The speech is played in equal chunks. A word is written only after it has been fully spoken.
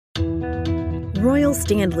Royal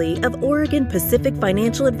Stanley of Oregon Pacific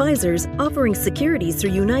Financial Advisors, offering securities through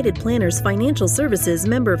United Planners Financial Services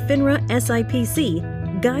member FINRA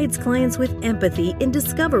SIPC, guides clients with empathy in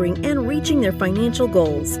discovering and reaching their financial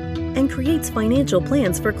goals, and creates financial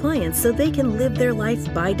plans for clients so they can live their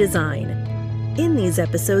life by design. In these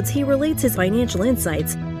episodes, he relates his financial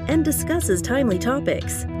insights and discusses timely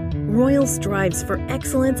topics. Royal strives for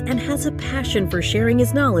excellence and has a passion for sharing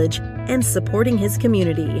his knowledge and supporting his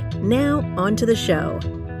community. Now, on to the show.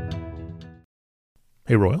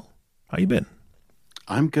 Hey, Royal. How you been?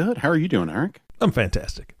 I'm good. How are you doing, Aric? I'm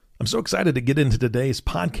fantastic. I'm so excited to get into today's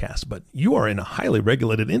podcast, but you are in a highly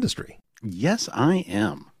regulated industry. Yes, I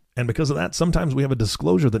am. And because of that, sometimes we have a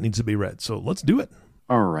disclosure that needs to be read. So let's do it.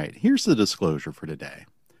 All right. Here's the disclosure for today.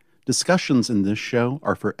 Discussions in this show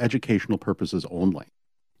are for educational purposes only.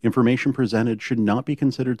 Information presented should not be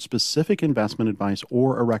considered specific investment advice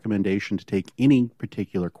or a recommendation to take any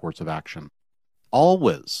particular course of action.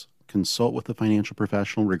 Always consult with a financial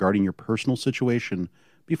professional regarding your personal situation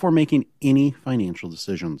before making any financial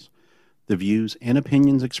decisions. The views and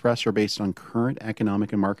opinions expressed are based on current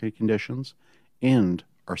economic and market conditions and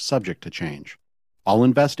are subject to change. All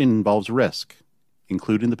investing involves risk,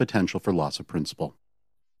 including the potential for loss of principal.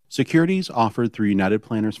 Securities offered through United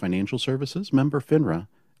Planners Financial Services, member FINRA,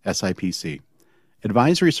 SIPC.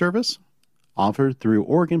 Advisory service offered through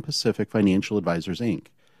Oregon Pacific Financial Advisors, Inc.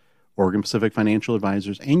 Oregon Pacific Financial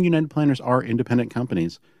Advisors and United Planners are independent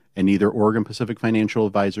companies, and neither Oregon Pacific Financial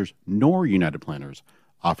Advisors nor United Planners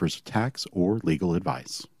offers tax or legal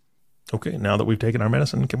advice. Okay, now that we've taken our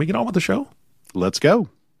medicine, can we get on with the show? Let's go.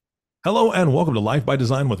 Hello and welcome to Life by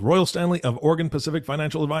Design with Royal Stanley of Oregon Pacific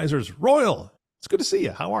Financial Advisors. Royal, it's good to see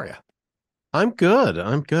you. How are you? I'm good.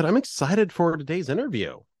 I'm excited for today's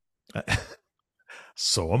interview.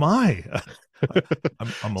 So am I.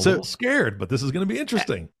 I'm a little scared, but this is going to be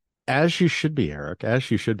interesting. As you should be, Aric, as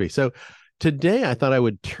you should be. So today I thought I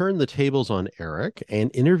would turn the tables on Aric and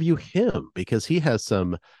interview him because he has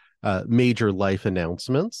some major life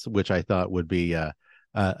announcements, which I thought would be a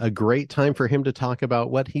great time for him to talk about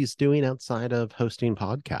what he's doing outside of hosting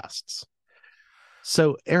podcasts.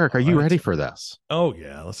 So, Aric, are you ready for this? Oh,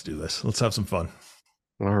 yeah. Let's do this. Let's have some fun.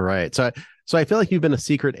 All right. So I feel like you've been a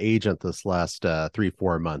secret agent this last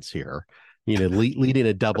 3-4 months here, leading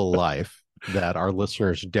a double life that our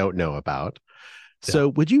listeners don't know about. Yeah. So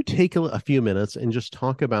would you take a few minutes and just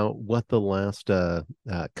talk about what the last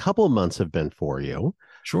couple months have been for you?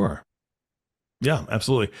 Sure. Yeah,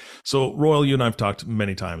 absolutely. So, Royal, you and I have talked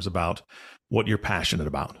many times about what you're passionate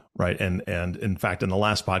about, right? And in fact, in the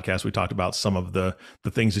last podcast, we talked about some of the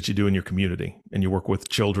things that you do in your community, and you work with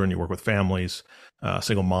children, you work with families,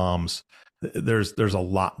 single moms. There's a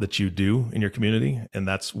lot that you do in your community, and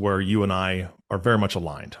that's where you and I are very much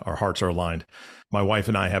aligned. Our hearts are aligned. My wife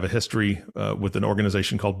and I have a history with an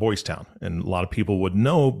organization called Boys Town, and a lot of people would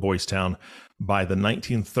know Boys Town by the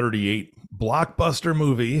 1938 blockbuster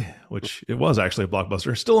movie, which it was actually a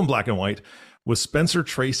blockbuster, still in black and white, with Spencer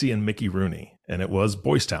Tracy and Mickey Rooney, and it was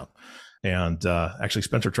Boys Town. And actually,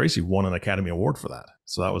 Spencer Tracy won an Academy Award for that,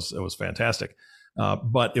 so it was fantastic.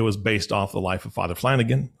 But it was based off the life of Father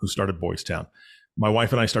Flanagan, who started Boys Town. My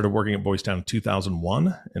wife and I started working at Boys Town in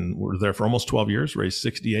 2001, and we were there for almost 12 years, raised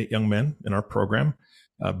 68 young men in our program,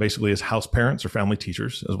 basically as house parents or family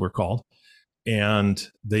teachers, as we're called. And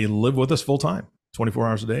they live with us full time, 24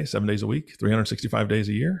 hours a day, 7 days a week, 365 days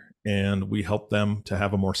a year. And we help them to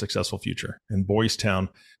have a more successful future. And Boys Town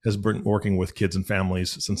has been working with kids and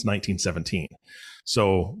families since 1917.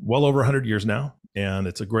 So well over 100 years now, and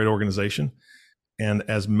it's a great organization. And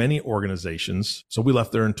as many organizations, so we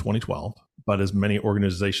left there in 2012, but as many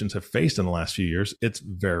organizations have faced in the last few years, it's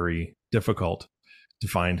very difficult to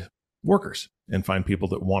find workers and find people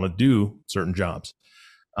that want to do certain jobs.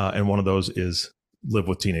 And one of those is live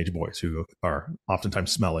with teenage boys who are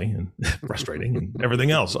oftentimes smelly and frustrating and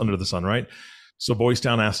everything else under the sun, right? So Boys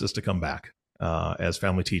Town asked us to come back as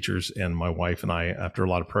family teachers, and my wife and I, after a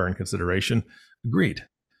lot of prayer and consideration, agreed.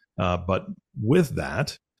 But with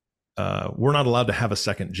that, we're not allowed to have a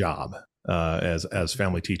second job as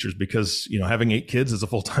family teachers because, having 8 kids is a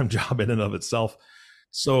full-time job in and of itself.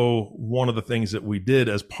 So one of the things that we did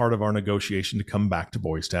as part of our negotiation to come back to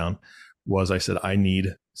Boys Town was I said, I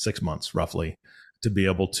need 6 months roughly to be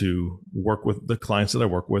able to work with the clients that I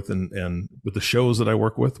work with and with the shows that I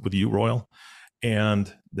work with you, Royal.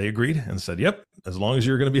 And they agreed and said, yep, as long as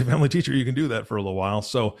you're going to be a family teacher, you can do that for a little while.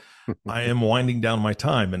 So I am winding down my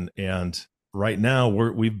time. And right now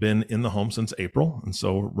we've been in the home since April. And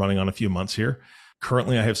so running on a few months here.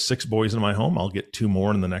 Currently, I have 6 boys in my home. I'll get 2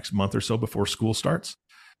 more in the next month or so before school starts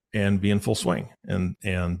and be in full swing. And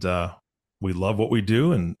we love what we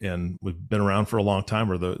do, and we've been around for a long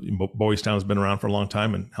time, or the Boys Town has been around for a long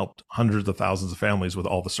time and helped hundreds of thousands of families with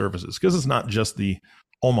all the services, because it's not just the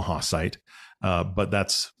Omaha site, but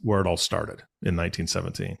that's where it all started in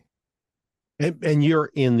 1917. And you're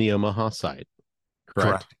in the Omaha site,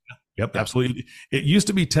 correct? Yep, absolutely. It used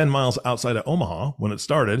to be 10 miles outside of Omaha when it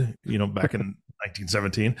started, back in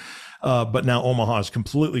 1917. But now Omaha has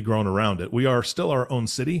completely grown around it. We are still our own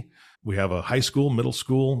city. We have a high school, middle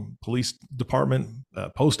school, police department,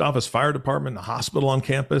 post office, fire department, a hospital on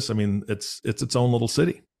campus. I mean, it's its own little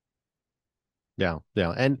city. Yeah.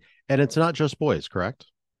 And it's not just boys, correct?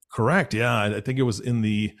 Correct. Yeah. I think it was in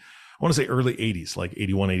the, I want to say early 80s, like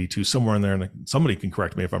 81, 82, somewhere in there. And somebody can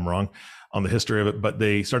correct me if I'm wrong on the history of it, but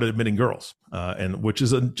they started admitting girls, and which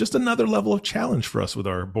is just another level of challenge for us with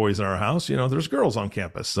our boys in our house. There's girls on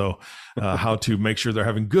campus. So how to make sure they're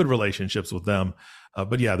having good relationships with them.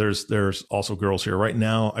 But yeah, there's also girls here right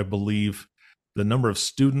now. I believe the number of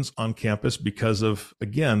students on campus, because of,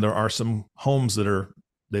 again, there are some homes that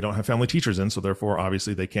they don't have family teachers in. So therefore,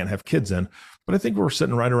 obviously they can't have kids in, but I think we're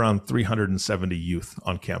sitting right around 370 youth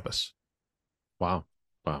on campus. Wow.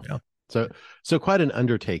 Yeah. So quite an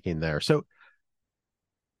undertaking there. So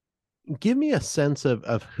give me a sense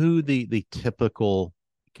of who the typical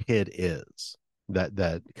kid is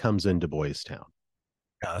that comes into Boys Town.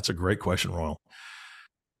 Yeah, that's a great question, Royal.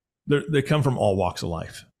 They come from all walks of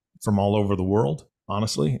life, from all over the world.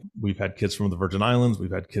 Honestly, we've had kids from the Virgin Islands.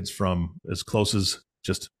 We've had kids from as close as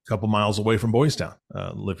just a couple miles away from Boys Town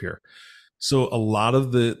live here. So a lot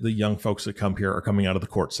of the young folks that come here are coming out of the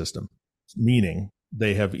court system, meaning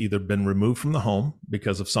they have either been removed from the home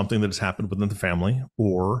because of something that has happened within the family,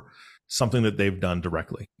 or something that they've done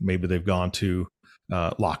directly. Maybe they've gone to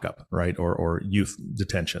lockup, right, or youth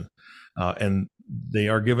detention, and they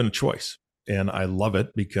are given a choice. And I love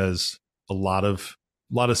it, because a lot of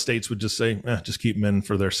states would just say, just keep them in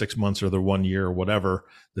for their 6 months or their 1 year or whatever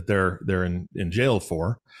that they're in jail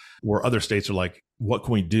for. Where other states are like, what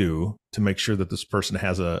can we do to make sure that this person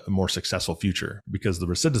has a more successful future? Because the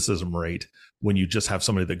recidivism rate, when you just have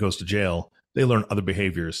somebody that goes to jail, they learn other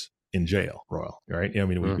behaviors in jail, Royal, right? I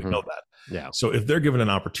mean, we know that. Yeah. So if they're given an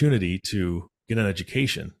opportunity to get an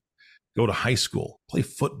education, go to high school, play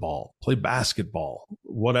football, play basketball,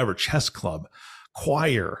 whatever, chess club,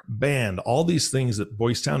 choir, band, all these things that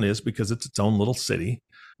Boys Town is, because it's its own little city,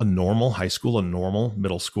 a normal high school, a normal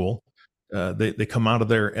middle school, they come out of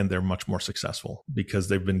there and they're much more successful because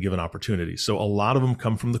they've been given opportunities. So a lot of them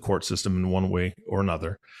come from the court system in one way or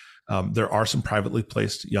another. There are some privately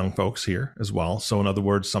placed young folks here as well. So in other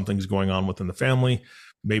words, something's going on within the family.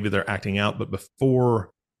 Maybe they're acting out, but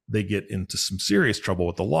before they get into some serious trouble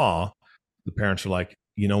with the law, the parents are like,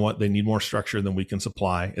 you know what, they need more structure than we can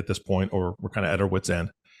supply at this point, or we're kind of at our wits'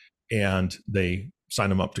 end. And they sign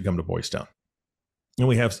them up to come to Boys Town. And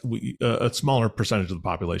we have a smaller percentage of the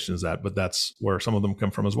population is that, but that's where some of them come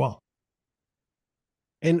from as well.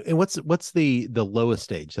 And what's the lowest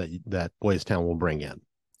stage that Boys Town will bring in?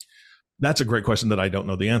 That's a great question that I don't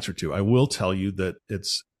know the answer to. I will tell you that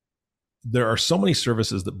there are so many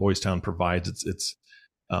services that Boys Town provides. It's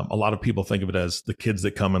a lot of people think of it as the kids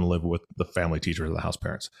that come and live with the family teachers or the house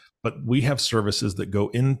parents, but we have services that go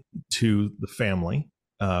into the family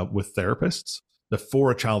with therapists before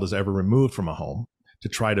a child is ever removed from a home, to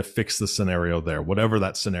try to fix the scenario there, whatever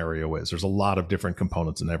that scenario is. There's a lot of different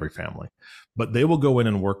components in every family, but they will go in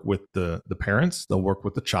and work with the parents. They'll work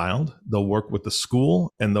with the child. They'll work with the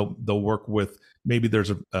school, and they'll work with, maybe there's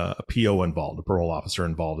a PO involved, a parole officer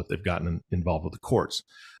involved if they've gotten involved with the courts,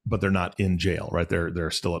 but they're not in jail, right? They're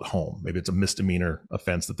still at home. Maybe it's a misdemeanor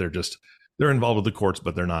offense that they're involved with the courts,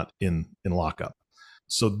 but they're not in lockup.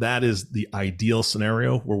 So that is the ideal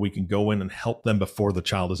scenario where we can go in and help them before the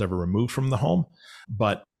child is ever removed from the home.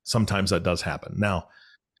 But sometimes that does happen. Now,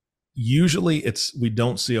 usually we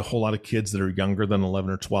don't see a whole lot of kids that are younger than 11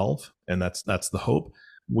 or 12. And that's the hope.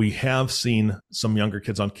 We have seen some younger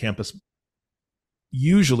kids on campus,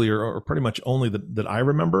 usually or pretty much only that I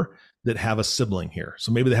remember, that have a sibling here.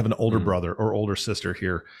 So maybe they have an older brother or older sister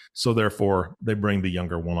here. So therefore they bring the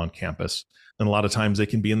younger one on campus. And a lot of times they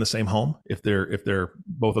can be in the same home if they're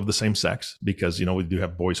both of the same sex, because, we do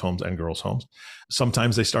have boys' homes and girls' homes.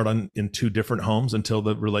 Sometimes they start in two different homes until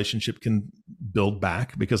the relationship can build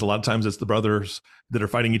back, because a lot of times it's the brothers that are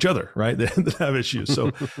fighting each other, right? that have issues.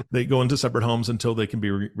 So they go into separate homes until they can be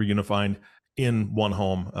reunified in one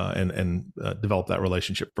home and develop that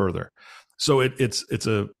relationship further. So it's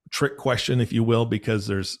a trick question, if you will, because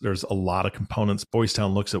there's a lot of components. Boys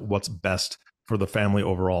Town looks at what's best for the family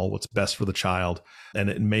overall, what's best for the child, and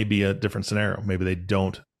it may be a different scenario. Maybe they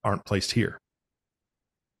aren't placed here.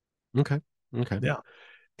 Okay. Yeah.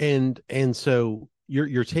 And so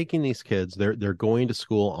you're taking these kids, they're going to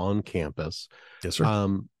school on campus. Yes,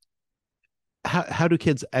 sir. How do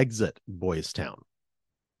kids exit Boys Town?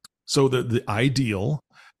 So the ideal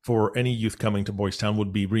for any youth coming to Boys Town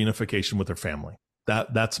would be reunification with their family.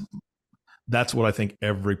 That's what I think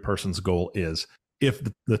every person's goal is, if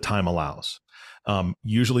the time allows.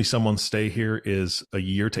 Usually someone's stay here is a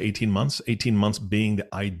year to 18 months, 18 months being the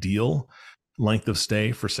ideal length of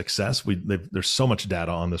stay for success. There's so much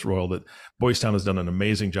data on this, Royal, that Boys Town has done an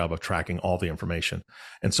amazing job of tracking all the information.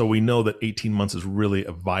 And so we know that 18 months is really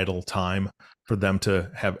a vital time for them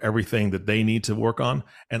to have everything that they need to work on.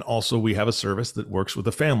 And also we have a service that works with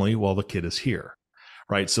the family while the kid is here,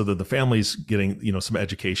 right? So that the family's getting, some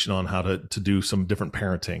education on how to do some different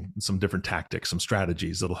parenting, some different tactics, some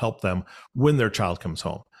strategies that'll help them when their child comes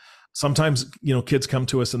home. Sometimes, kids come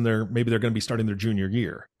to us and maybe they're going to be starting their junior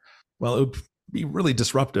year. Well, it would be really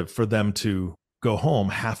disruptive for them to go home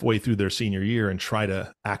halfway through their senior year and try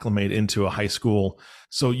to acclimate into a high school.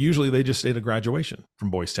 So usually they just stay to graduation from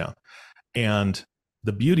Boys Town. And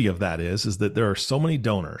the beauty of that is that there are so many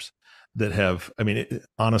donors that have,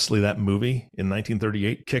 honestly, that movie in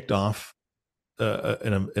 1938 kicked off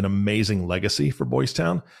an amazing legacy for Boys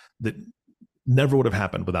Town that never would have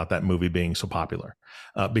happened without that movie being so popular,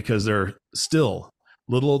 because there are still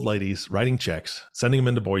little old ladies writing checks, sending them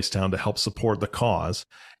into Boys Town to help support the cause.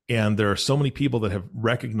 And there are so many people that have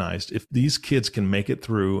recognized, if these kids can make it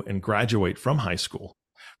through and graduate from high school,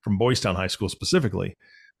 from Boys Town High School specifically,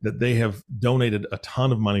 that they have donated a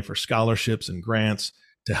ton of money for scholarships and grants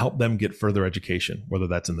to help them get further education, whether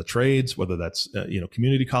that's in the trades, whether that's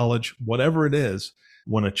community college, whatever it is.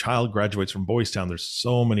 When a child graduates from Boys Town, there's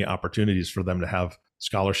so many opportunities for them to have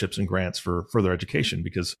scholarships and grants for further education,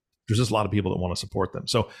 because there's just a lot of people that want to support them.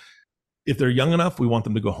 So if they're young enough, we want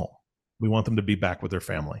them to go home. We want them to be back with their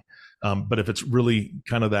family. But if it's really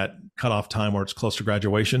kind of that cutoff time where it's close to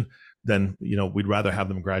graduation, then, we'd rather have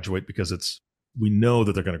them graduate, because we know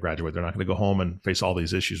that they're going to graduate. They're not going to go home and face all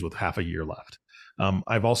these issues with half a year left.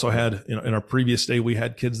 I've also had, in our previous stay, we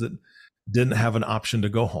had kids that didn't have an option to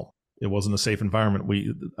go home. It wasn't a safe environment.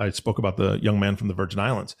 I spoke about the young man from the Virgin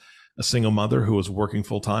Islands, a single mother who was working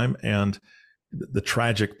full time. And the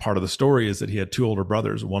tragic part of the story is that he had two older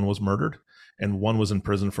brothers. One was murdered and one was in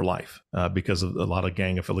prison for life because of a lot of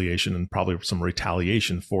gang affiliation and probably some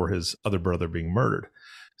retaliation for his other brother being murdered.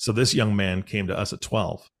 So this young man came to us at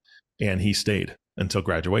 12 and he stayed until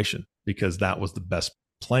graduation, because that was the best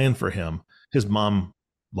plan for him. His mom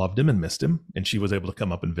loved him and missed him, and she was able to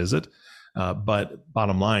come up and visit. But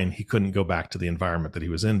bottom line, he couldn't go back to the environment that he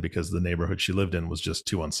was in because the neighborhood she lived in was just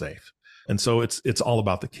too unsafe. And so it's all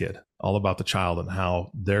about the kid, all about the child, and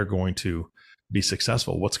how they're going to be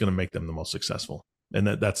successful. What's going to make them the most successful? And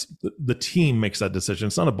that's the team makes that decision.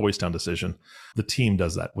 It's not a Boys Town decision. The team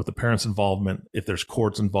does that with the parents' involvement. If there's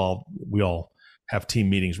courts involved, we all have team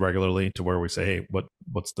meetings regularly to where we say, hey,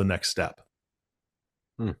 what's the next step?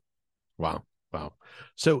 Wow.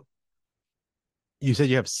 So you said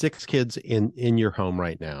you have 6 kids in your home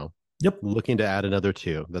right now. Yep. Looking to add another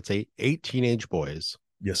 2. That's 8 teenage boys.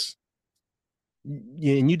 Yes.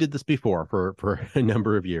 And you did this before for a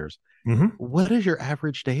number of years. Mm-hmm. What does your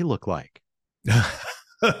average day look like?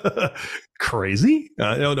 Crazy?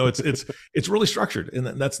 No, it's really structured.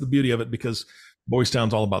 And that's the beauty of it, because Boys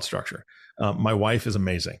Town's all about structure. My wife is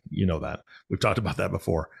amazing. You know that. We've talked about that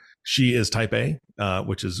before. She is type A,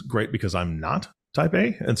 which is great because I'm not type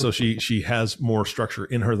A. And so she has more structure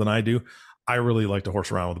in her than I do. I really like to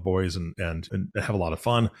horse around with the boys and have a lot of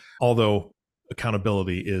fun, although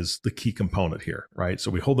accountability is the key component here, right? So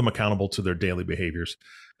we hold them accountable to their daily behaviors.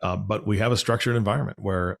 But we have a structured environment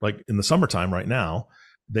where, like in the summertime right now,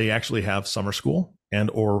 they actually have summer school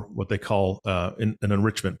or what they call an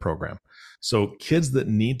enrichment program. So kids that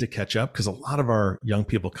need to catch up, because a lot of our young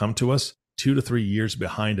people come to us 2 to 3 years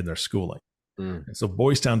behind in their schooling. And so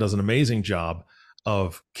Boys Town does an amazing job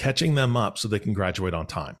of catching them up so they can graduate on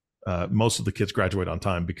time. Most of the kids graduate on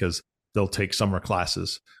time because they'll take summer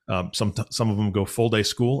classes. Some of them go full day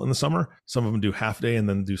school in the summer. Some of them do half day and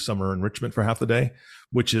then do summer enrichment for half the day,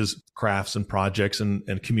 which is crafts and projects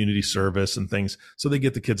and community service and things. So they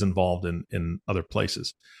get the kids involved in other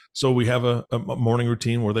places. So we have a morning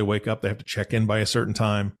routine where they wake up, they have to check in by a certain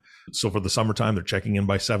time. So for the summertime, they're checking in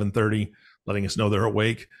by 7:30, letting us know they're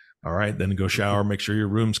awake. All right, then go shower, make sure your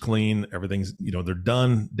room's clean. Everything's, they're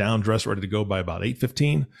done, down, dressed, ready to go by about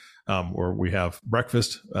 8:15. Where we have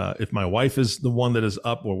breakfast. If my wife is the one that is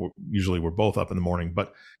up, well, usually we're both up in the morning,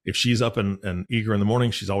 but if she's up and eager in the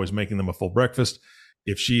morning, she's always making them a full breakfast.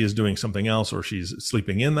 If she is doing something else or she's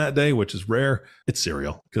sleeping in that day, which is rare, it's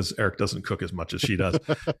cereal because Aric doesn't cook as much as she does.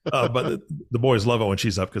 But the boys love it when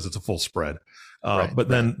she's up because it's a full spread. But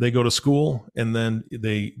then they go to school, and then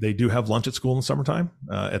they do have lunch at school in the summertime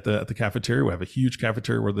at the cafeteria. We have a huge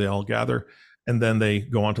cafeteria where they all gather, and then they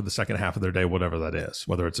go on to the second half of their day, whatever that is,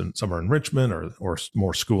 whether it's in summer enrichment or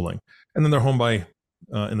more schooling. And then they're home by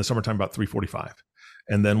in the summertime about 3:45.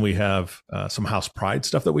 And then we have some house pride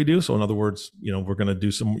stuff that we do. So in other words, we're going to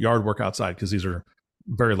do some yard work outside because these are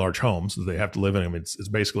very large homes that they have to live in. I mean, it's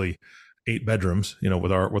basically 8 bedrooms,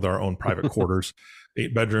 with our own private quarters,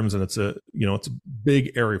 8 bedrooms. And it's a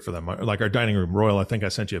big area for them. Like our dining room, Royal, I think I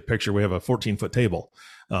sent you a picture. We have a 14-foot table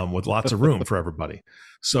with lots of room for everybody.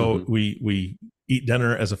 So we eat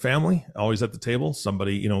dinner as a family, always at the table.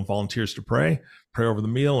 Somebody, volunteers to pray over the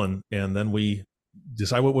meal. And then we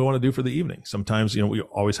decide what we want to do for the evening. Sometimes, we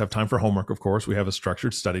always have time for homework, of course. We have a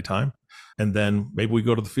structured study time. And then maybe we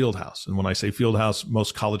go to the field house. And when I say field house,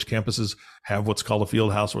 most college campuses have what's called a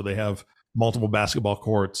field house where they have multiple basketball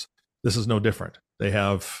courts. This is no different. They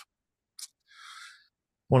have,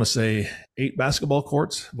 I want to say 8 basketball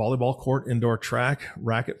courts, volleyball court, indoor track,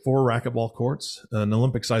 4 racquetball courts, an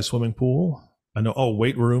Olympic-sized swimming pool. I know,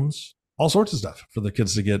 weight rooms, all sorts of stuff for the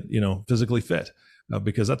kids to get, physically fit.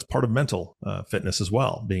 Because that's part of mental fitness as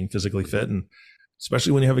well, being physically fit. And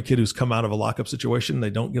especially when you have a kid who's come out of a lockup situation, they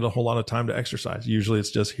don't get a whole lot of time to exercise. Usually it's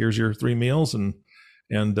just, here's your 3 meals and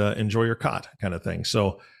enjoy your cot kind of thing.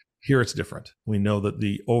 So here it's different. We know that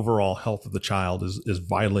the overall health of the child is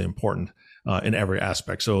vitally important in every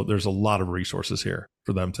aspect. So there's a lot of resources here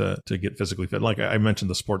for them to get physically fit. Like I mentioned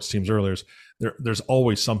the sports teams earlier, there's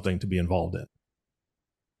always something to be involved in.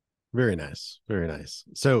 Very nice. Very nice.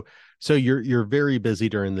 So you're very busy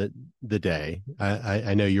during the day.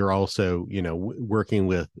 I know you're also, working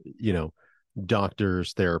with,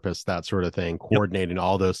 doctors, therapists, that sort of thing, coordinating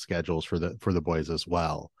all those schedules for the boys as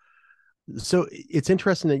well. So it's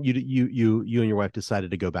interesting that you and your wife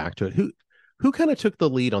decided to go back to it. Who kind of took the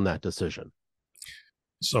lead on that decision?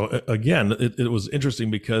 So again, it was interesting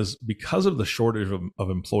because of the shortage of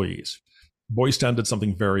employees, Boys Town did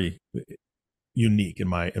something very unique in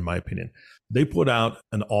my opinion. They put out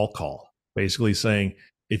an all call, basically saying,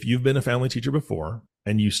 if you've been a family teacher before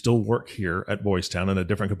and you still work here at Boys Town in a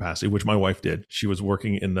different capacity, which my wife did. She was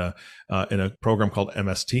working in a program called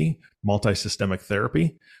MST, multi-systemic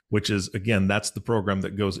therapy, which is, again, that's the program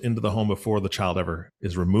that goes into the home before the child ever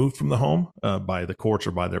is removed from the home by the courts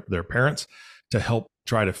or by their parents to help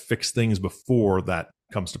try to fix things before that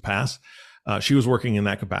comes to pass. She was working in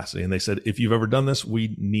that capacity. And they said, if you've ever done this,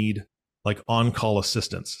 we need like on-call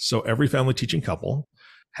assistance. So every family teaching couple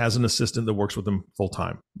has an assistant that works with them full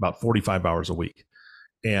time, about 45 hours a week.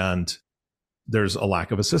 And there's a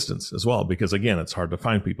lack of assistance as well, because again, it's hard to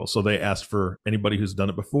find people. So they asked for anybody who's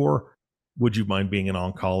done it before, would you mind being an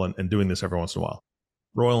on-call and doing this every once in a while?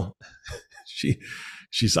 Royal, she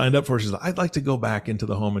signed up for it. She's like, I'd like to go back into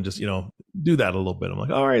the home and just, do that a little bit. I'm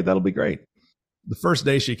like, all right, that'll be great. The first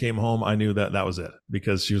day she came home, I knew that was it,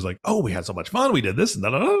 because she was like, oh, we had so much fun. We did this and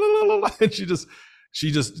that. And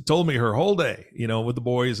she just told me her whole day, with the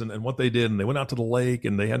boys and what they did. And they went out to the lake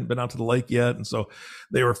and they hadn't been out to the lake yet. And so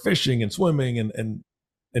they were fishing and swimming and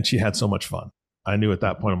she had so much fun. I knew at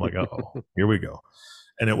that point, I'm like, oh, here we go.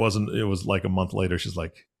 And it was like a month later, she's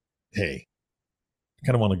like, hey, I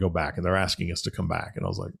kind of want to go back. And they're asking us to come back. And I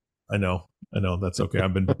was like, I know, that's okay.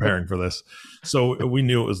 I've been preparing for this. So we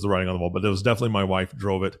knew it was the writing on the wall, but it was definitely my wife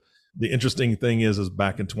drove it. The interesting thing is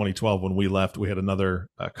back in 2012, when we left, we had another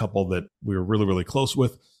couple that we were really, really close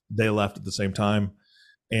with. They left at the same time.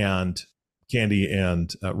 And Candy and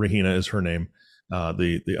Rahina is her name,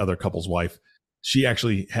 the other couple's wife. She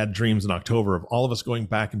actually had dreams in October of all of us going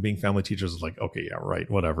back and being family teachers. It's like, okay, yeah, right,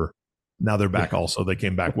 whatever. Now they're back also. They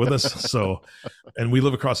came back with us. So, and we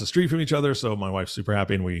live across the street from each other. So my wife's super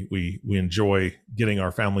happy and we enjoy getting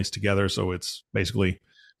our families together. So it's basically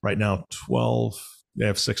right now 12, they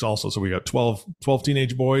have 6 also. So we got 12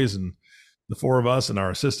 teenage boys and the 4 of us and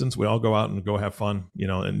our assistants, we all go out and go have fun,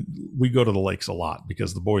 and we go to the lakes a lot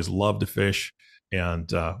because the boys love to fish and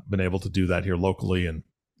been able to do that here locally. And,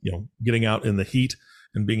 getting out in the heat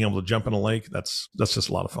and being able to jump in a lake, that's just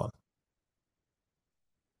a lot of fun.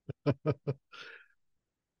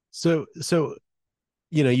 So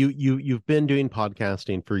you've been doing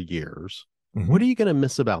podcasting for years. Mm-hmm. What are you going to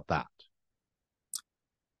miss about that?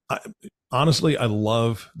 Honestly, I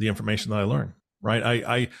love the information that I learn,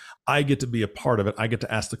 right? I get to be a part of it. I get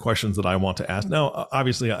to ask the questions that I want to ask. Now,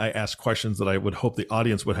 obviously I ask questions that I would hope the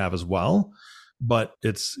audience would have as well, but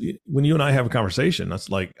it's when you and I have a conversation, that's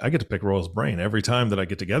like, I get to pick Royal's brain every time that I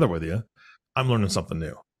get together with you. I'm learning something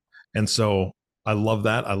new. And so I love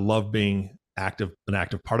that. I love being an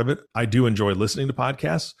active part of it. I do enjoy listening to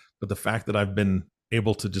podcasts, but the fact that I've been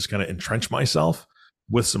able to just kind of entrench myself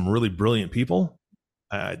with some really brilliant people,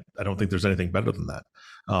 I don't think there's anything better than that.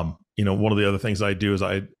 One of the other things I do is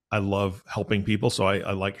I love helping people. So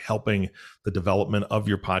I like helping the development of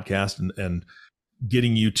your podcast and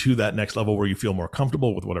getting you to that next level where you feel more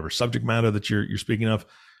comfortable with whatever subject matter that you're speaking of.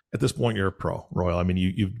 At this point, you're a pro, Royal. I mean,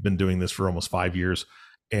 you've been doing this for almost 5 years,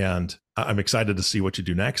 and I'm excited to see what you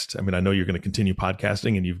do next. I mean, I know you're going to continue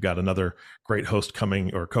podcasting, and you've got another great host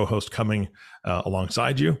coming or co-host coming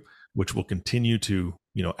alongside you, which will continue to,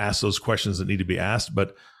 ask those questions that need to be asked.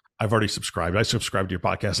 But I've already subscribed. I subscribed to your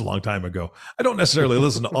podcast a long time ago. I don't necessarily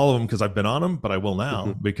listen to all of them because I've been on them, but I will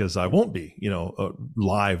now because I won't be,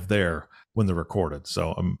 live there when they're recorded.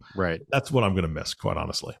 So right. That's what I'm going to miss, quite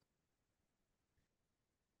honestly.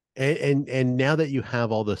 And now that you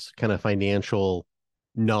have all this kind of financial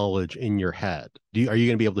knowledge in your head, are you going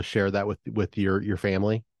to be able to share that with your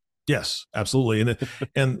family? Yes, absolutely.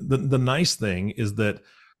 And the nice thing is that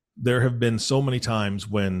there have been so many times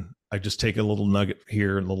when I just take a little nugget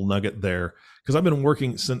here and a little nugget there, because I've been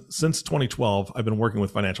working since 2012. I've been working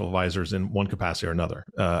with financial advisors in one capacity or another.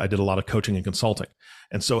 I did a lot of coaching and consulting,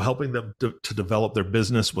 and so helping them to develop their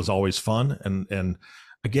business was always fun. And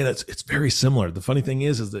again, it's very similar. The funny thing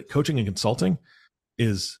is that coaching and consulting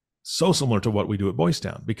is so similar to what we do at Boys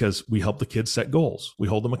Town, because we help the kids set goals. We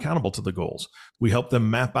hold them accountable to the goals. We help them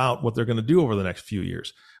map out what they're going to do over the next few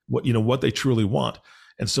years, what they truly want.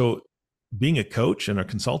 And so being a coach and a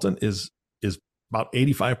consultant is about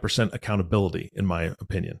 85% accountability, in my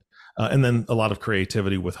opinion. And then a lot of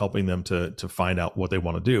creativity with helping them to find out what they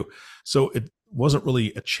want to do. So it wasn't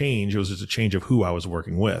really a change. It was just a change of who I was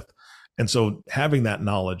working with. And so having that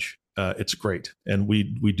knowledge, it's great. And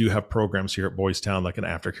we do have programs here at Boys Town, like an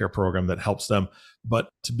aftercare program that helps them. But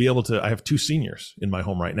to be able to, I have 2 seniors in my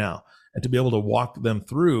home right now, and to be able to walk them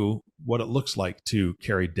through what it looks like to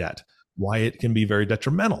carry debt, why it can be very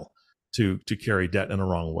detrimental to carry debt in a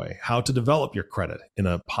wrong way, how to develop your credit in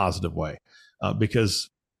a positive way, because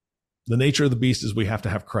the nature of the beast is we have to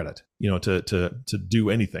have credit, to do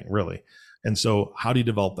anything really. And so how do you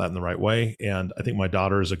develop that in the right way? And I think my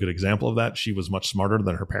daughter is a good example of that. She was much smarter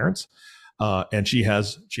than her parents. And she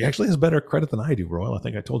actually has better credit than I do, Royal. I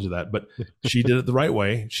think I told you that, but she did it the right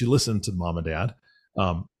way. She listened to mom and dad.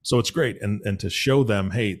 So it's great. And to show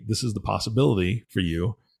them, hey, this is the possibility for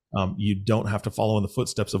you. You don't have to follow in the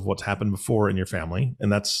footsteps of what's happened before in your family.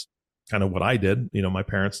 And that's kind of what I did. My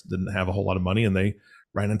parents didn't have a whole lot of money, and they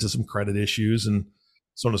ran into some credit issues and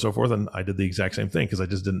so on and so forth. And I did the exact same thing because I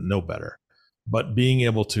just didn't know better. But being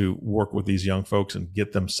able to work with these young folks and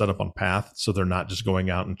get them set up on path so they're not just going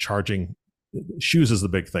out and charging. Shoes is the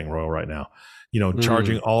big thing, Royal, right now.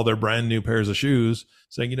 Charging all their brand new pairs of shoes,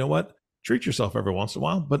 saying, you know what, treat yourself every once in a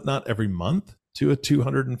while, but not every month to a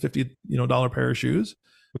 $250 pair of shoes.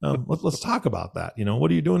 Let's talk about that.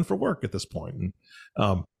 What are you doing for work at this point?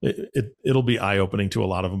 And it'll be eye opening to a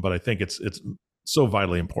lot of them, but I think it's so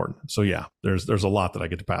vitally important. So yeah, there's a lot that I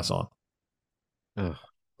get to pass on.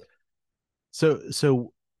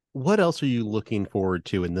 So what else are you looking forward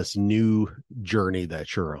to in this new journey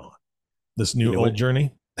that you're on? This new old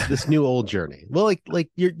journey? This new old journey. Well, like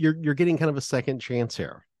you're getting kind of a second chance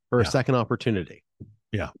here, or a second opportunity.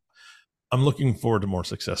 Yeah. I'm looking forward to more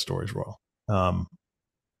success stories, Royal.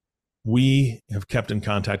 We have kept in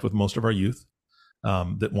contact with most of our youth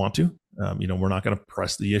that want to. We're not going to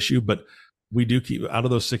press the issue, but we do keep, out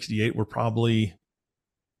of those 68, we're probably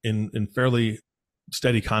in fairly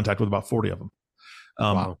steady contact with about 40 of them.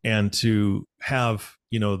 Wow. And to have,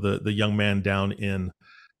 the young man down in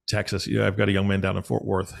Texas, I've got a young man down in Fort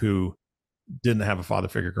Worth who didn't have a father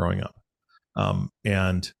figure growing up.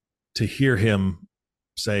 And to hear him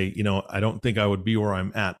say, I don't think I would be where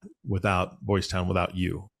I'm at without Boys Town, without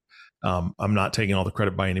you. I'm not taking all the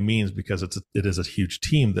credit by any means, because it is a huge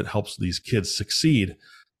team that helps these kids succeed.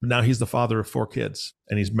 But now he's the father of 4 kids,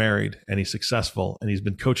 and he's married, and he's successful, and he's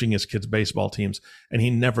been coaching his kids' baseball teams. And he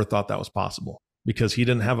never thought that was possible because he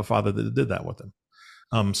didn't have a father that did that with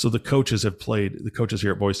him. So the coaches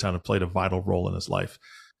here at Boys Town have played a vital role in his life.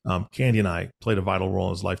 Candy and I played a vital role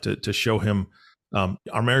in his life to show him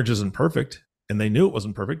our marriage isn't perfect. And they knew it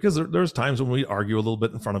wasn't perfect because there's times when we argue a little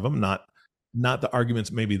bit in front of them, not the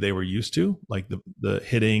arguments maybe they were used to, like the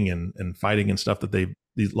hitting and fighting and stuff that a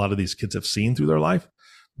lot of these kids have seen through their life.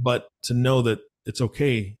 But to know that it's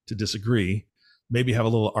okay to disagree, maybe have a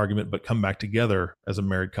little argument, but come back together as a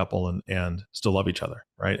married couple and still love each other,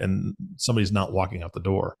 right? And somebody's not walking out the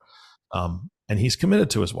door. And he's committed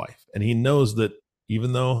to his wife, and he knows that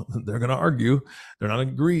even though they're going to argue, they're not going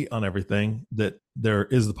to agree on everything, that there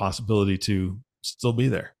is the possibility to still be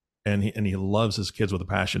there. And he loves his kids with a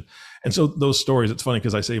passion. And so those stories, it's funny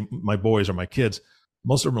because I say my boys are my kids.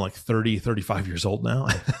 Most of them are like 30, 35 years old now,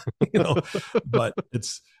 but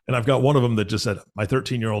and I've got one of them that just said, my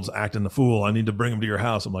 13-year-old's acting the fool. I need to bring him to your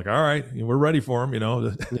house. I'm like, all right, we're ready for him,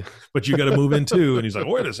 but you got to move in too. And he's like,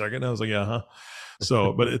 wait a second. I was like, yeah, huh?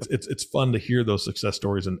 So, but it's fun to hear those success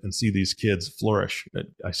stories and see these kids flourish.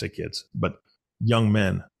 I say kids, but young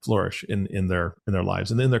men flourish in their lives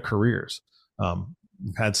and in their careers.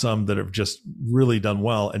 We've had some that have just really done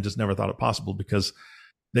well and just never thought it possible because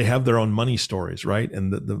they have their own money stories, right?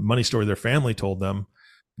 And the money story their family told them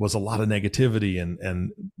was a lot of negativity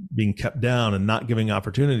and being kept down and not giving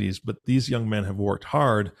opportunities. But these young men have worked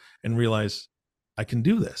hard and realized I can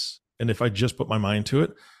do this. And if I just put my mind to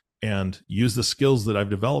it and use the skills that I've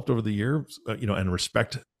developed over the years, and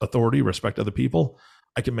respect authority, respect other people,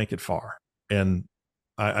 I can make it far. And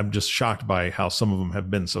I'm just shocked by how some of them have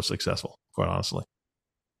been so successful, quite honestly.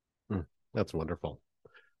 That's wonderful.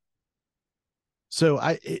 So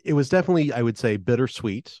it was definitely, I would say,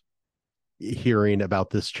 bittersweet hearing about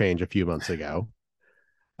this change a few months ago.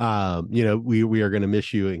 We are going to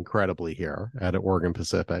miss you incredibly here at Oregon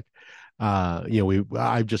Pacific.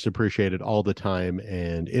 I've just appreciated all the time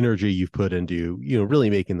and energy you've put into, really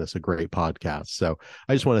making this a great podcast. So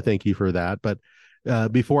I just want to thank you for that. But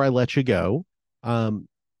before I let you go,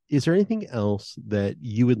 is there anything else that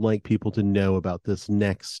you would like people to know about this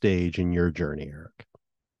next stage in your journey, Aric?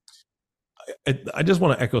 I just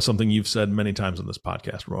want to echo something you've said many times on this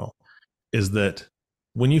podcast, Royal, is that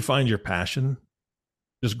when you find your passion,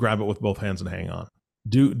 just grab it with both hands and hang on.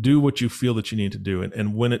 Do what you feel that you need to do.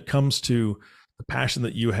 And when it comes to the passion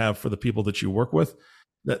that you have for the people that you work with,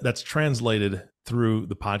 that's translated through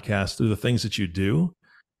the podcast, through the things that you do.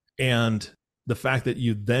 And the fact that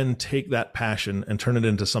you then take that passion and turn it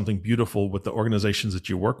into something beautiful with the organizations that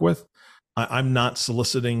you work with. I'm not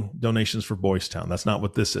soliciting donations for Boys Town. That's not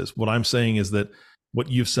what this is. What I'm saying is that what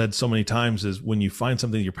you've said so many times is when you find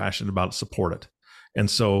something you're passionate about, support it. And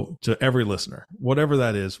so to every listener, whatever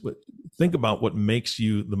that is, think about what makes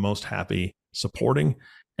you the most happy supporting,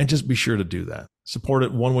 and just be sure to do that. Support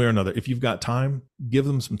it one way or another. If you've got time, give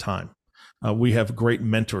them some time. We have great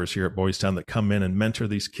mentors here at Boys Town that come in and mentor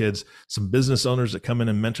these kids, some business owners that come in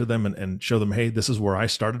and mentor them and show them, hey, this is where I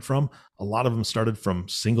started from. A lot of them started from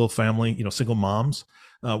single family, single moms,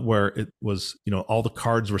 where it was, all the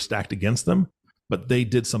cards were stacked against them, but they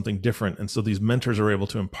did something different. And so these mentors are able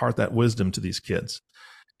to impart that wisdom to these kids.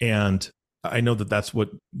 And I know that that's what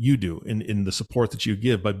you do in the support that you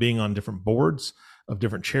give by being on different boards of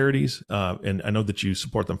different charities. And I know that you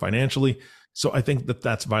support them financially. So I think that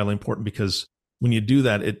that's vitally important, because when you do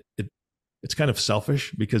that, it's kind of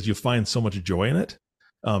selfish because you find so much joy in it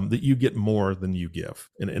that you get more than you give.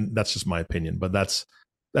 And that's just my opinion, but that's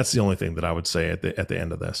the only thing that I would say at the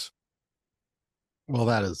end of this. Well,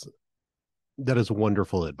 that is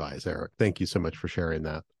wonderful advice, Aric. Thank you so much for sharing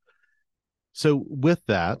that. So with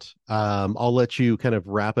that, I'll let you kind of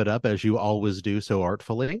wrap it up as you always do so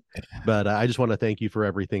artfully. But I just want to thank you for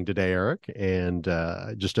everything today, Aric, and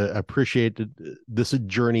just appreciate this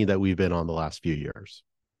journey that we've been on the last few years.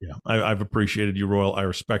 Yeah, I've appreciated you, Royal. I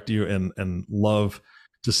respect you and love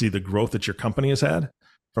to see the growth that your company has had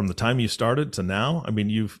from the time you started to now. I mean,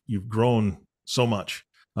 you've grown so much.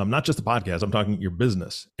 Not just the podcast, I'm talking your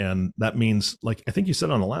business. And that means, like I think you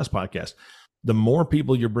said on the last podcast, the more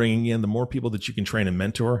people you're bringing in, the more people that you can train and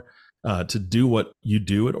mentor to do what you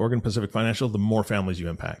do at Oregon Pacific Financial, the more families you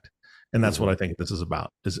impact. And that's what I think this is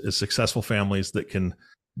about, is successful families that can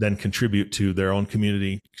then contribute to their own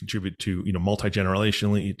community, contribute to,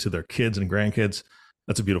 multi-generationally to their kids and grandkids.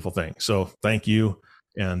 That's a beautiful thing. So thank you.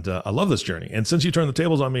 And I love this journey. And since you turned the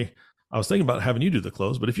tables on me, I was thinking about having you do the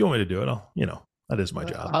close, but if you want me to do it, that is my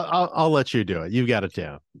job. I'll let you do it. You've got it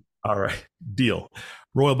down. All right. Deal.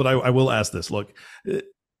 Royal, but I will ask this. Look,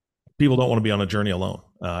 people don't want to be on a journey alone.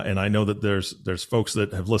 And I know that there's folks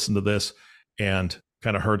that have listened to this and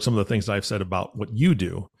kind of heard some of the things I've said about what you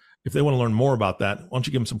do. If they want to learn more about that, why don't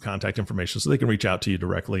you give them some contact information so they can reach out to you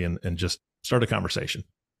directly and just start a conversation?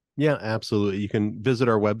 Yeah, absolutely. You can visit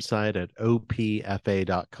our website at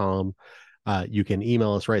opfa.com. You can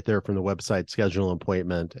email us right there from the website, schedule an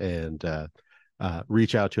appointment, and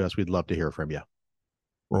reach out to us. We'd love to hear from you.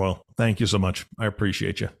 Royal, thank you so much. I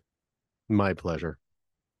appreciate you. My pleasure.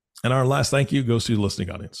 And our last thank you goes to the listening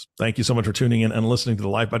audience. Thank you so much for tuning in and listening to the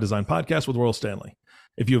Life by Design podcast with Royal Stanley.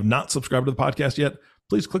 If you have not subscribed to the podcast yet,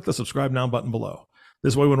 please click the subscribe now button below.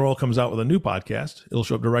 This way, when Royal comes out with a new podcast, it'll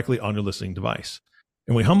show up directly on your listening device.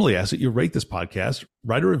 And we humbly ask that you rate this podcast,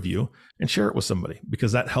 write a review, and share it with somebody,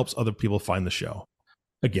 because that helps other people find the show.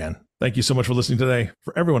 Again, thank you so much for listening today.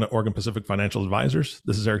 For everyone at Oregon Pacific Financial Advisors,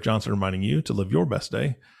 this is Aric Johnson reminding you to live your best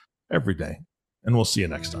day every day. And we'll see you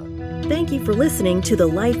next time. Thank you for listening to the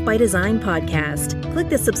Life by Design podcast. Click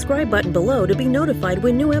the subscribe button below to be notified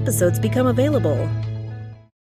when new episodes become available.